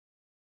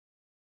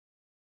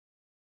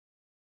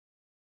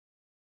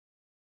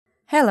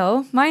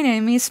Hello, my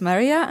name is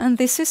Maria and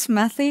this is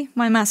Mathy,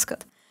 my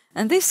mascot.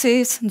 And this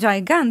is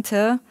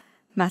Gigantor,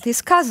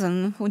 Mathy's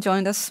cousin, who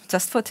joined us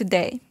just for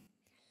today.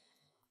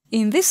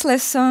 In this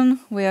lesson,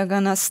 we are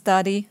gonna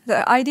study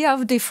the idea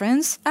of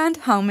difference and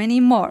how many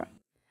more.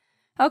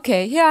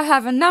 Okay, here I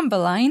have a number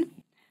line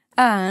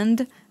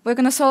and we're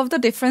gonna solve the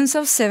difference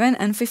of 7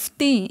 and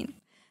 15.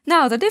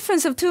 Now, the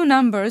difference of two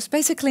numbers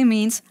basically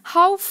means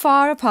how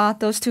far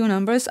apart those two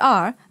numbers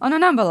are on a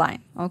number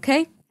line,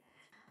 okay?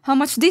 How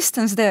much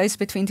distance there is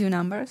between two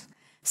numbers.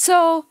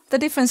 So, the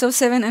difference of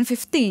 7 and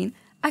 15,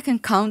 I can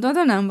count on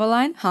the number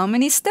line how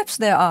many steps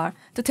there are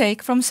to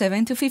take from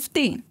 7 to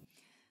 15.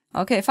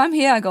 Okay, if I'm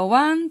here, I go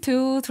 1,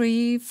 2,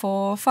 3,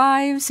 4,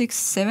 5, 6,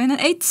 7, and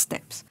 8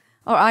 steps.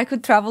 Or I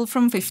could travel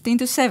from 15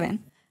 to 7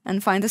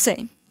 and find the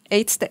same,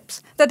 8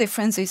 steps. The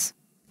difference is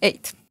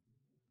 8.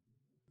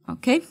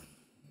 Okay?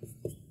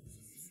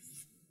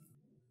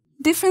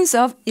 Difference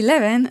of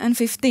 11 and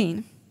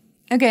 15.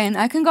 Again,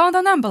 I can go on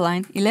the number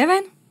line,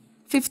 11,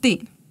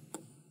 15.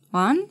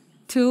 1,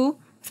 2,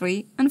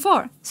 3, and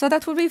 4. So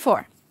that would be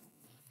 4.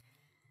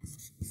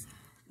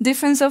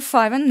 Difference of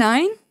 5 and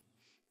 9.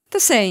 The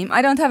same.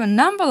 I don't have a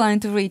number line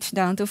to reach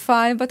down to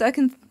 5, but I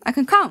can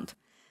count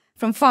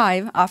from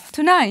 5 up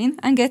to 9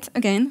 and get,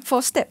 again,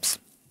 4 steps.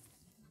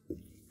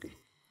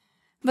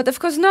 But of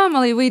course,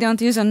 normally we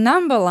don't use a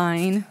number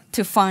line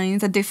to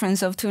find the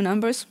difference of two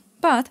numbers,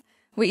 but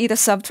we either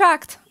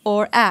subtract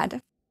or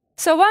add.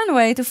 So one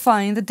way to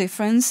find the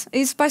difference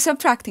is by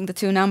subtracting the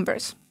two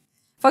numbers.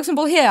 For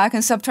example, here I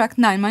can subtract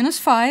 9 minus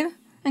 5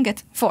 and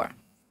get 4.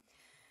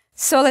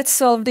 So let's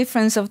solve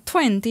difference of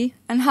 20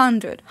 and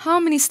 100.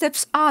 How many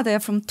steps are there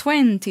from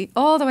 20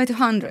 all the way to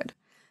 100?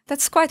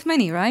 That's quite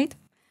many, right?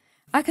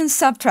 I can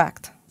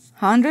subtract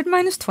 100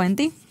 minus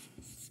 20,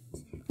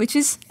 which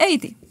is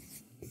 80.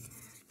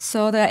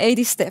 So there are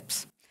 80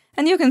 steps.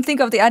 And you can think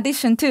of the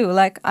addition too,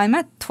 like I'm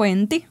at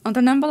 20 on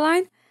the number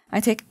line. I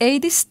take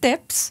 80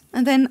 steps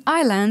and then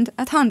I land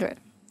at 100.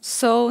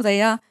 So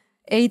they are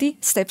 80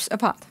 steps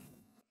apart.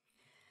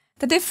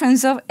 The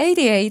difference of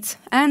 88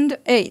 and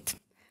 8.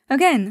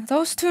 Again,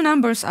 those two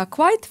numbers are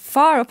quite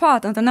far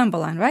apart on the number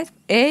line, right?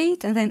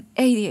 8 and then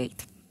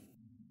 88.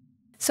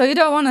 So you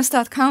don't want to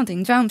start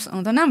counting jumps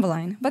on the number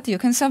line, but you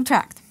can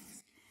subtract.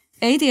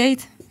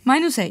 88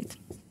 minus 8.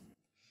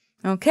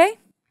 Okay?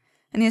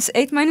 And here's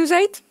 8 minus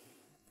 8.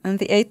 And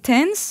the 8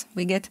 tens,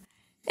 we get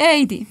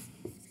 80.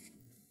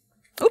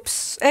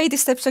 Oops, 80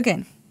 steps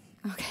again.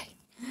 Okay.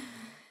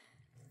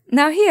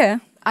 Now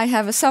here, I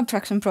have a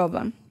subtraction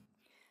problem.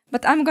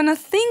 But I'm gonna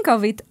think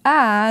of it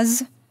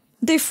as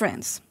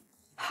difference.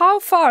 How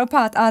far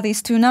apart are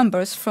these two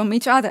numbers from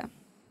each other?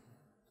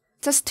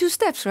 Just 2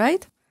 steps,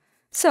 right?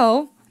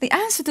 So, the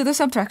answer to the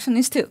subtraction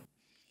is 2.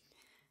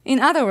 In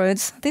other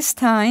words, this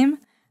time,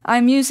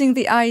 I'm using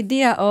the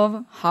idea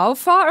of how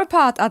far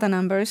apart are the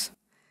numbers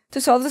to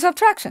solve the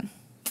subtraction.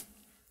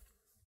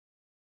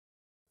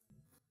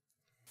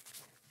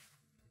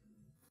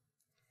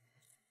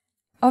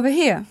 Over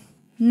here,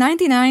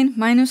 99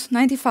 minus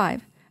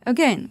 95.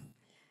 Again,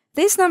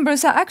 these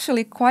numbers are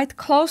actually quite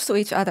close to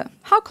each other.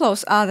 How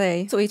close are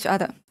they to each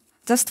other?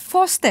 Just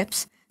 4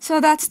 steps.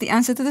 So that's the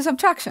answer to the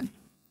subtraction.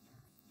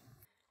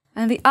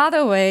 And the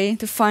other way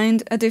to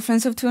find a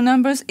difference of two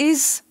numbers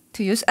is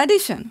to use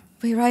addition.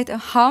 We write a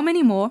how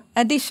many more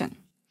addition.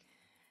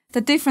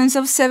 The difference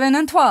of 7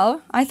 and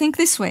 12, I think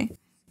this way.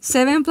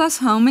 7 plus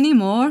how many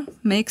more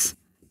makes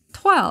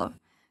 12.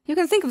 You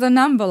can think of the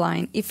number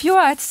line. If you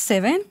are at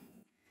 7,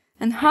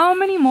 and how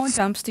many more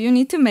jumps do you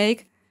need to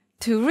make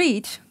to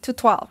reach to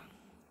 12?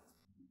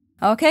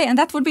 Okay, and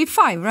that would be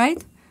 5,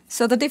 right?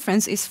 So the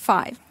difference is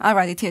 5. I'll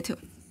write it here too.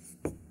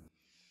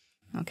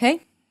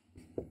 Okay?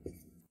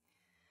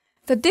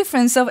 The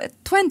difference of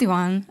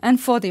 21 and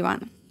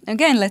 41.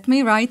 Again, let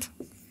me write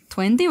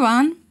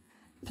 21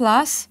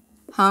 plus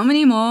how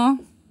many more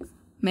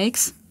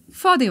makes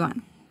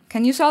 41.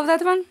 Can you solve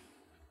that one?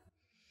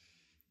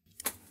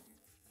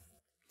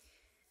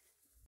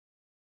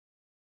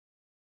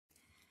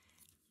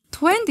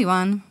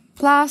 +21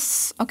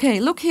 plus, okay,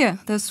 look here,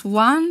 there's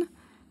 1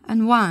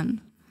 and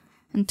 1,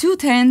 and 2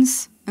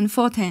 tens and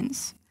 4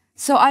 tens.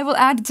 So I will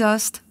add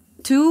just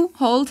 2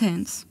 whole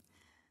tens.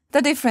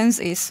 The difference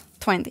is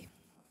 20.